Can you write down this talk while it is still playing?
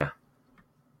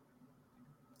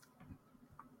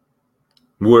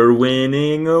We're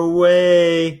winning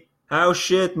away. How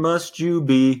shit must you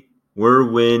be?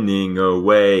 We're winning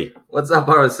away. What's up,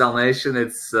 RSL Nation?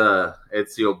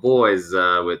 It's your boys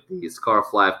with the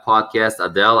Scarf Life podcast,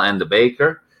 Adele and the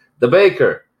Baker. The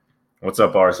Baker. What's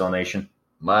up, RSL Nation?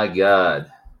 My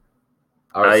God,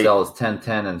 RSL is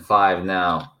 10-10-5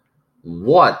 now.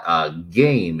 What a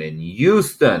game in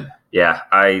Houston! Yeah,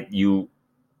 you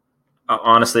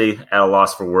honestly at a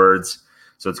loss for words.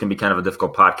 So it's gonna be kind of a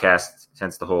difficult podcast,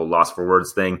 hence the whole loss for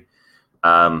words thing.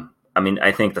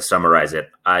 I think to summarize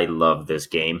it, I love this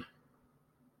game.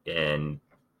 And,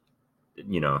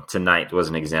 tonight was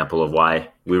an example of why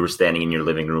we were standing in your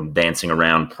living room, dancing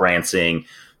around, prancing,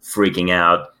 freaking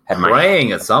out.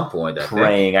 Praying at some point,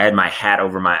 I had my hat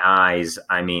over my eyes.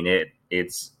 I mean,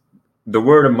 it's the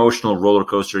word emotional roller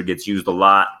coaster gets used a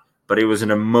lot, but it was an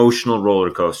emotional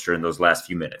roller coaster in those last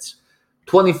few minutes.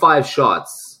 25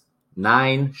 shots,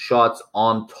 9 shots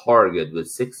on target with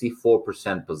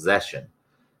 64% possession.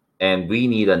 And we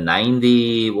need a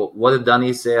 90. What did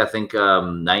Dunny say? I think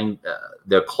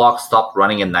their clock stopped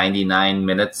running at 99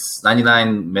 minutes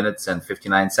and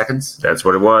 59 seconds. That's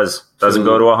what it was. Doesn't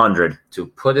go to 100. To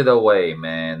put it away,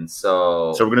 man.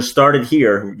 So we're going to start it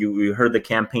here. You heard the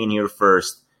campaign here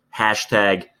first.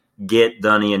 Hashtag get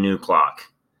Dunny a new clock.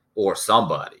 Or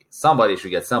somebody. Somebody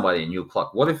should get somebody a new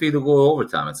clock. What if we do go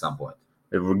overtime at some point?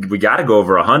 We got to go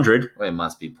over 100. Well, it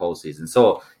must be postseason.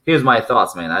 So here's my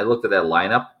thoughts, man. I looked at that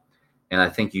lineup. And I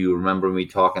think you remember me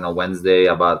talking on Wednesday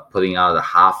about putting out a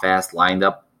half-assed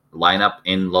lineup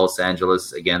in Los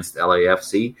Angeles against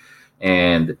LAFC,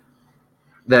 and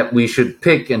that we should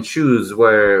pick and choose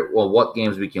what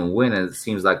games we can win. And it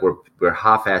seems like we're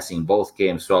half-assing both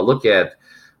games. So I look at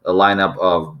a lineup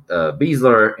of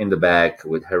Beasler in the back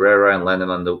with Herrera and Lennon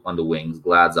on the wings.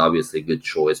 Glad's obviously a good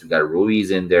choice. We got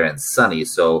Ruiz in there and Sonny.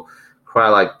 So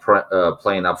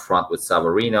playing up front with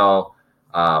Savarino.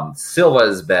 Silva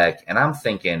is back, and I'm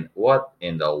thinking, what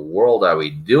in the world are we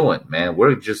doing, man?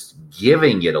 We're just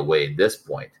giving it away at this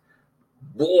point.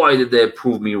 Boy, did they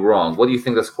prove me wrong. What do you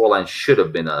think the scoreline should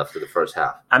have been after the first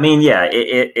half? I mean, yeah,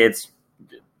 it's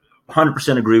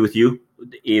 100% agree with you.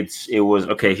 It was,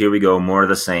 okay, here we go, more of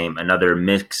the same. Another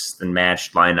mixed and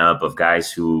matched lineup of guys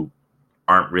who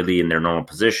aren't really in their normal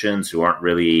positions, who aren't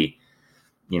really,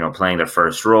 playing their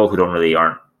first role, who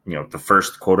aren't the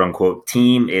first quote unquote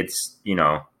team. It's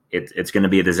going to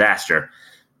be a disaster.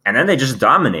 And then they just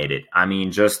dominated. I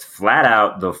mean, just flat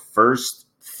out the first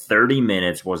 30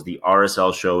 minutes was the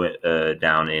RSL show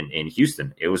down in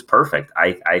Houston. It was perfect.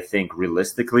 I think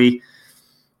realistically,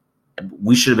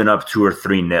 we should have been up 2 or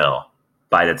 3-0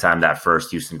 by the time that first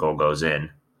Houston goal goes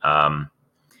in. And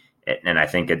I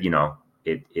think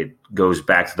it goes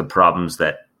back to the problems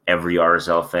that every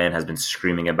RSL fan has been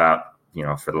screaming about,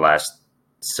 for the last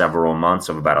several months,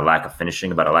 of about a lack of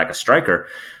finishing, about a lack of striker.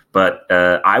 But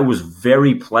I was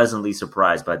very pleasantly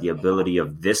surprised by the ability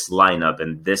of this lineup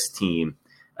and this team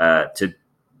to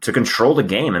control the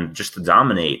game and just to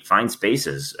dominate, find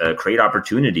spaces, create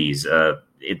opportunities.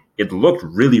 It looked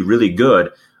really, really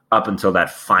good up until that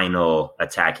final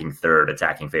attacking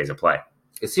phase of play.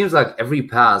 It seems like every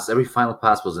final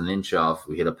pass was an inch off.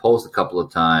 We hit a post a couple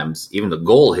of times. Even the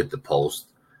goal hit the post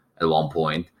at one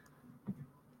point.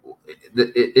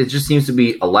 It just seems to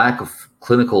be a lack of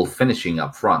clinical finishing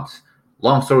up front.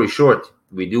 Long story short,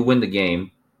 we do win the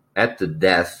game at the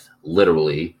death,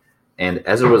 literally. And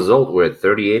as a result, we're at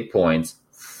 38 points,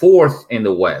 4th in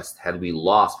the West. Had we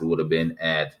lost, we would have been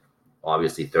at,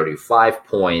 obviously, 35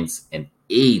 points and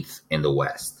 8th in the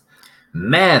West.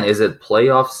 Man, is it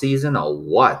playoff season or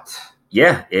what?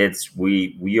 Yeah,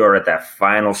 we are at that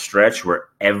final stretch where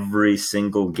every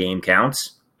single game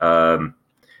counts.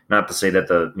 Not to say that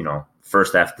the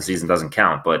first half of the season doesn't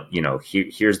count, but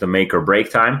here's the make or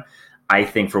break time. I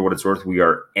think, for what it's worth, we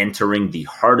are entering the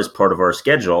hardest part of our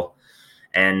schedule,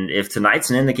 and if tonight's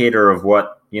an indicator of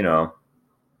what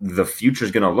the future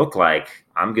is going to look like,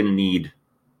 I'm going to need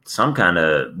some kind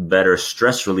of better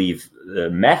stress relief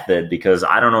method, because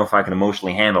I don't know if I can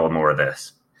emotionally handle more of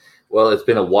this. Well, it's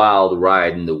been a wild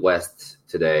ride in the West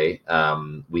today.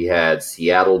 We had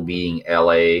Seattle beating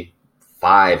LA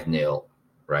 5-0,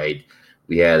 right?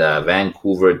 We had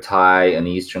Vancouver tie an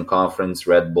Eastern Conference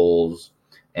Red Bulls,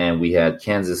 and we had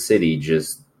Kansas City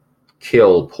just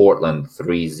kill Portland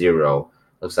 3-0.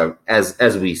 Looks like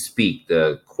as we speak,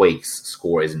 the Quakes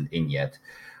score isn't in yet.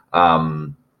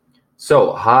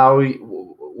 So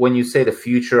when you say the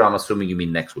future, I'm assuming you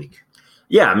mean next week.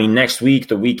 Yeah, I mean next week,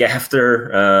 the week after,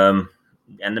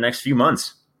 and the next few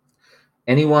months.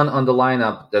 Anyone on the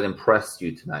lineup that impressed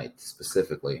you tonight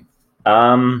specifically?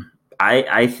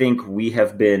 I think we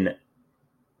have been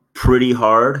pretty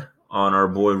hard on our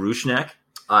boy Rusnak?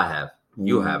 I have.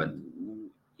 You haven't.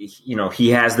 You know, he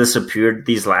has disappeared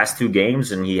these last 2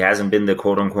 games, and he hasn't been the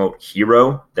quote-unquote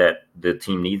hero that the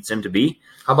team needs him to be.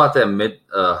 How about that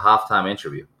halftime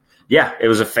interview? Yeah, it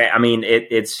was I mean,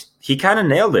 he kind of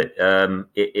nailed it.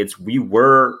 We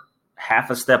were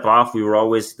half a step off. We were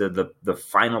always the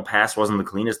final pass wasn't the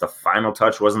cleanest. The final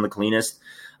touch wasn't the cleanest.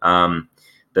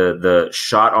 The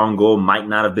shot on goal might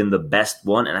not have been the best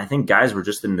one. And I think guys were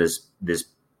just in this.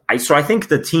 So I think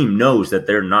the team knows that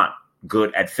they're not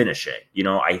good at finishing. You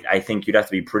know, I think you'd have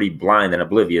to be pretty blind and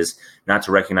oblivious not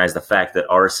to recognize the fact that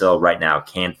RSL right now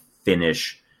can't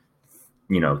finish,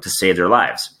 you know, to save their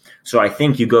lives. So I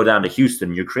think you go down to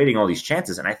Houston, you're creating all these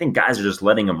chances, and I think guys are just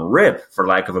letting them rip, for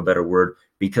lack of a better word,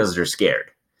 because they're scared.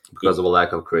 Because of a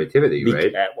lack of creativity,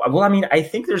 right? Well, I mean, I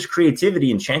think there's creativity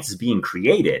and chances being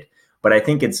created, but I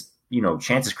think it's, you know,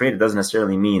 chances created doesn't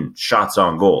necessarily mean shots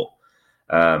on goal.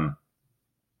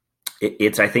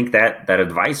 It's I think that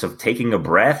advice of taking a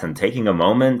breath and taking a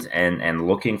moment and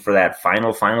looking for that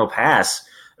final pass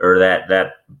or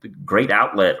that great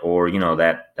outlet or, you know,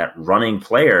 that running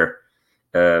player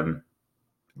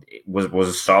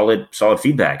was solid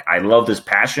feedback. I love his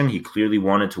passion. He clearly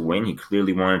wanted to win. He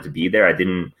clearly wanted to be there. I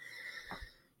didn't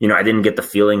get the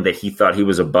feeling that he thought he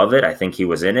was above it. I think he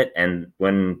was in it. And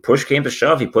when push came to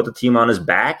shove, he put the team on his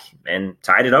back and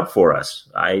tied it up for us.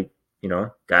 Got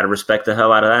to respect the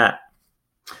hell out of that.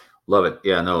 Love it.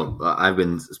 Yeah, no, I've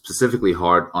been specifically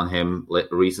hard on him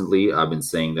recently. I've been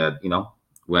saying that, you know,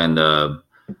 when the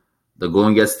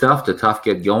going gets tough, the tough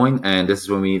get going. And this is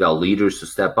when we need our leaders to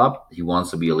step up. He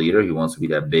wants to be a leader. He wants to be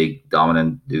that big,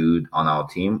 dominant dude on our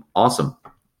team. Awesome.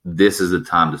 This is the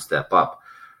time to step up.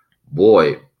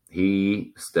 Boy,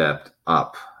 he stepped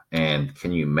up. And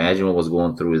can you imagine what was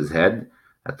going through his head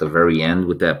at the very end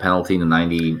with that penalty in the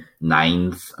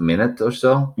 99th minute or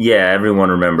so? Yeah, everyone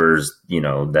remembers,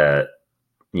 the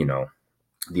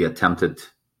attempted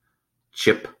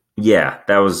chip. Yeah,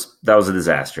 that was a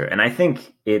disaster. And I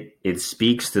think it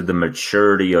speaks to the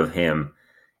maturity of him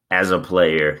as a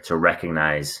player to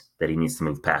recognize that he needs to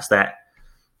move past that.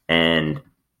 And,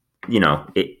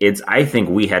 I think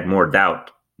we had more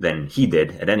doubt than he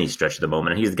did at any stretch of the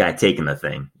moment. And he's the guy taking the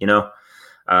thing,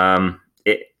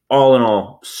 all in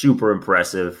all, super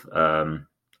impressive.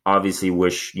 Obviously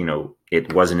wish,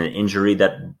 it wasn't an injury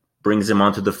that brings him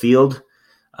onto the field.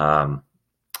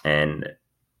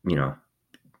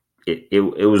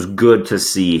 It was good to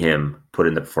see him put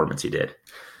in the performance he did.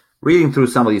 Reading through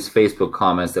some of these Facebook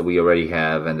comments that we already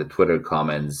have and the Twitter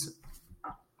comments,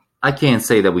 I can't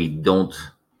say that we don't.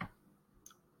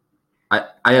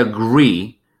 I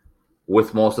agree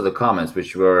with most of the comments,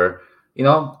 which were,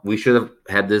 we should have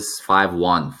had this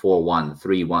 5-1, 4-1,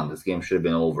 3-1. This game should have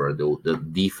been over. The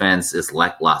defense is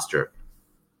lackluster.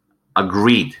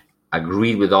 Agreed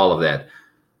with all of that.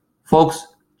 Folks,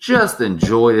 just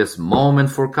enjoy this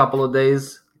moment for a couple of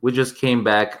days. We just came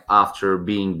back after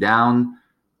being down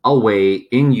away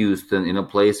in Houston in a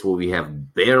place where we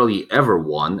have barely ever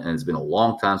won, and it's been a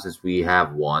long time since we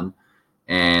have won,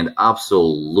 and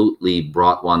absolutely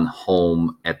brought one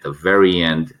home at the very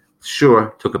end.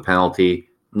 Sure, took a penalty.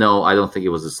 No, I don't think it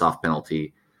was a soft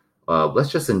penalty.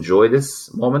 Let's just enjoy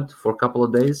this moment for a couple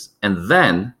of days, and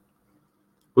then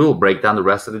we will break down the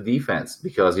rest of the defense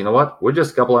because you know what? We're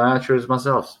just a couple of amateurs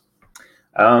ourselves.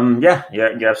 Yeah,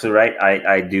 you're absolutely right.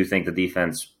 I do think the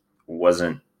defense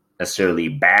wasn't necessarily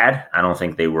bad. I don't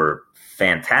think they were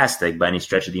fantastic by any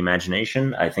stretch of the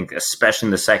imagination. I think especially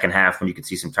in the second half when you could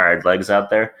see some tired legs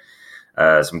out there,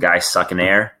 some guys sucking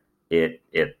air.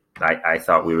 I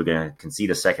thought we were going to concede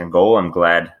a second goal. I'm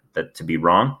glad to be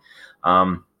wrong.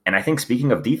 And I think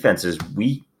speaking of defenses,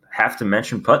 we have to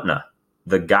mention Putna.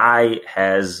 The guy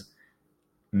has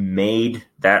made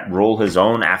that role his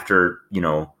own after,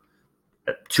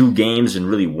 2 games and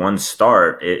really 1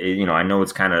 start. I know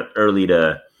it's kind of early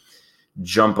to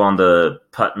jump on the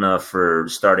Putna for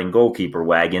starting goalkeeper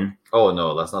wagon. Oh,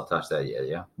 no, let's not touch that yet,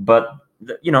 yeah. But,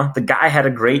 the guy had a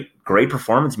great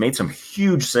performance, made some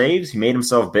huge saves. He made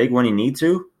himself big when he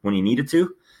needed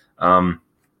to. I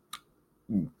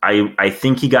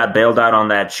think he got bailed out on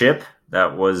that chip.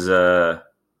 That was that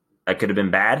could have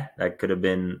been bad. That could have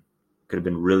been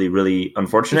really, really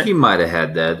unfortunate. He might have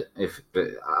had that.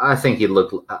 I think he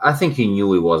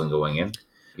knew he wasn't going in.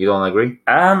 You don't agree?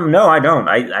 No, I don't.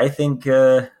 I think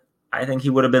he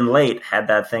would have been late had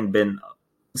that thing been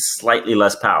slightly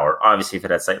less power. Obviously, if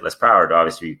it had slightly less power, it'd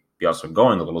obviously be also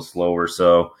going a little slower.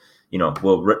 So,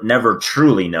 we'll never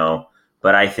truly know.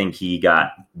 But I think he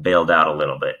got bailed out a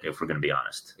little bit, if we're going to be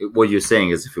honest. What you're saying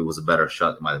is if it was a better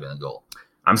shot, it might have been a goal.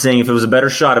 I'm saying if it was a better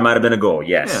shot, it might have been a goal.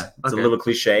 Yes. Yeah, It's a okay. little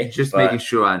cliche. Just making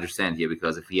sure I understand here,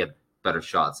 because if he had better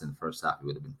shots in the first half, it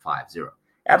would have been 5-0.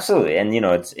 Absolutely. And,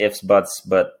 it's ifs, buts,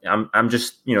 but I'm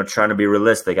just, trying to be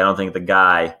realistic. I don't think the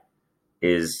guy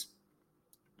is,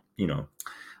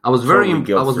 I was totally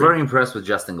guilt-free. very impressed with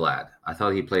Justin Glad. I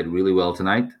thought he played really well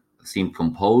tonight. Seemed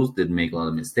composed, didn't make a lot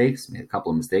of mistakes, made a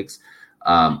couple of mistakes.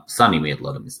 Sonny made a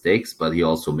lot of mistakes, but he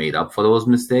also made up for those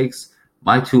mistakes.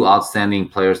 My two outstanding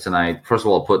players tonight, first of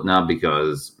all, Putna,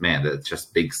 because, man, that's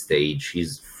just big stage.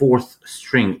 He's fourth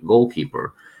string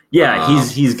goalkeeper. Yeah,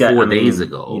 he's got 4 days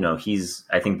ago. He's,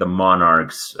 I think, the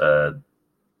Monarchs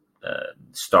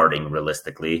starting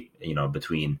realistically,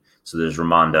 between, so there's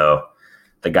Ramondo,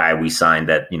 the guy we signed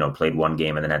that, played one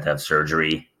game and then had to have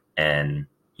surgery, and,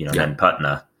 then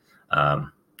Putna.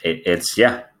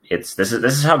 This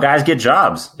is how guys get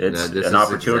jobs. It's an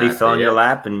opportunity fell in your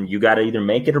lap, and you got to either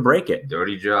make it or break it.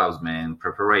 Dirty jobs, man.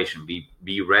 Preparation.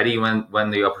 Be ready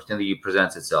when the opportunity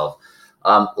presents itself.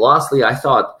 Lastly, I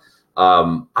thought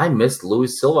I missed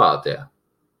Luis Silva out there.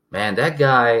 Man, that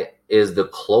guy is the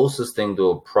closest thing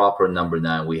to a proper number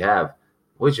 9 we have,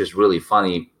 which is really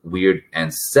funny, weird,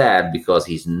 and sad, because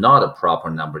he's not a proper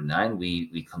number 9.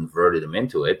 We converted him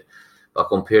into it. But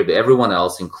compared to everyone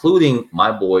else, including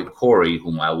my boy Corey,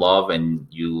 whom I love and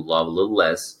you love a little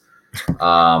less,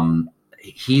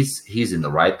 he's in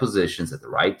the right positions at the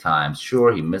right times.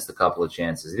 Sure, he missed a couple of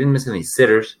chances. He didn't miss any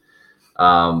sitters,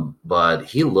 but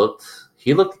he looked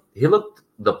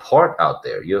the part out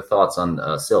there. Your thoughts on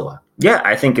Silva? Yeah,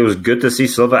 I think it was good to see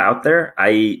Silva out there.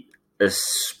 I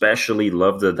especially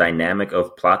love the dynamic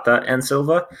of Plata and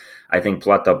Silva. I think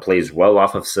Plata plays well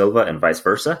off of Silva and vice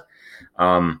versa.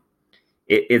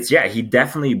 He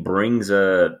definitely brings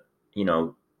a,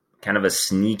 kind of a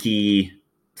sneaky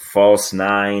false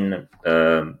 9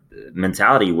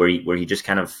 mentality where he just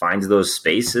kind of finds those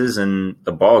spaces and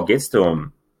the ball gets to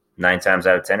him 9 times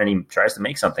out of 10, and he tries to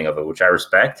make something of it, which I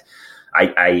respect.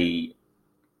 I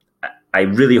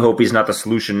really hope he's not the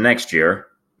solution next year.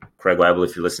 Craig Weibel,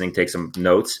 if you're listening, take some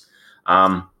notes.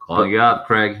 Calling you out,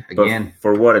 Craig, again.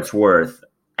 For what it's worth,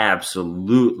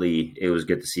 absolutely, it was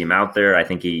good to see him out there. I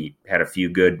think he had a few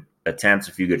good attempts,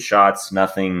 a few good shots,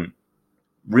 nothing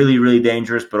really, really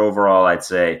dangerous, but overall, I'd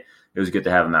say it was good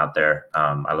to have him out there.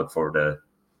 I look forward to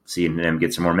seeing him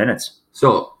get some more minutes.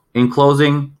 So, in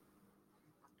closing,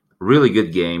 really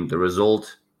good game. The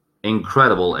result,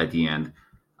 incredible at the end.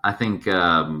 I think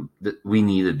we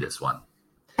needed this one.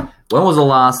 When was the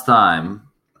last time?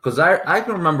 Because I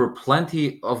can remember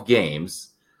plenty of games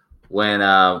when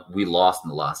we lost in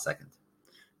the last second.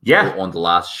 Yeah. Or on the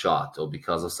last shot, or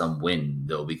because of some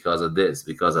wind, or because of this,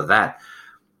 because of that.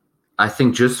 I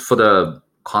think just for the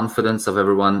confidence of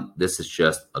everyone, this is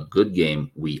just a good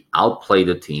game. We outplayed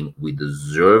the team. We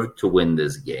deserved to win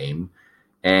this game.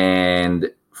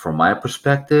 And from my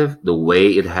perspective, the way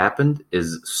it happened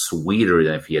is sweeter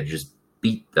than if he had just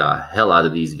beat the hell out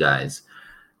of these guys.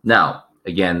 Now,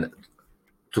 again,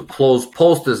 to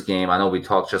post this game, I know we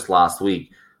talked just last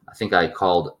week. I think I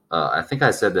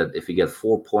said that if you get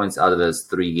 4 points out of this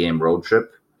 3-game road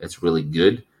trip, it's really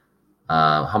good.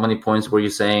 How many points were you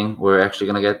saying we're actually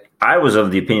going to get? I was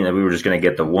of the opinion that we were just going to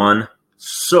get the 1.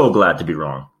 So glad to be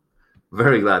wrong.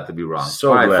 Very glad to be wrong.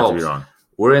 So glad folks, to be wrong.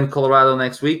 We're in Colorado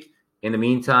next week. In the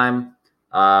meantime,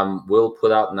 we'll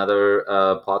put out another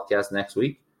podcast next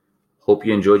week. Hope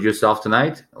you enjoyed yourself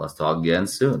tonight. Let's talk again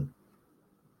soon.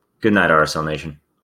 Good night, RSL Nation.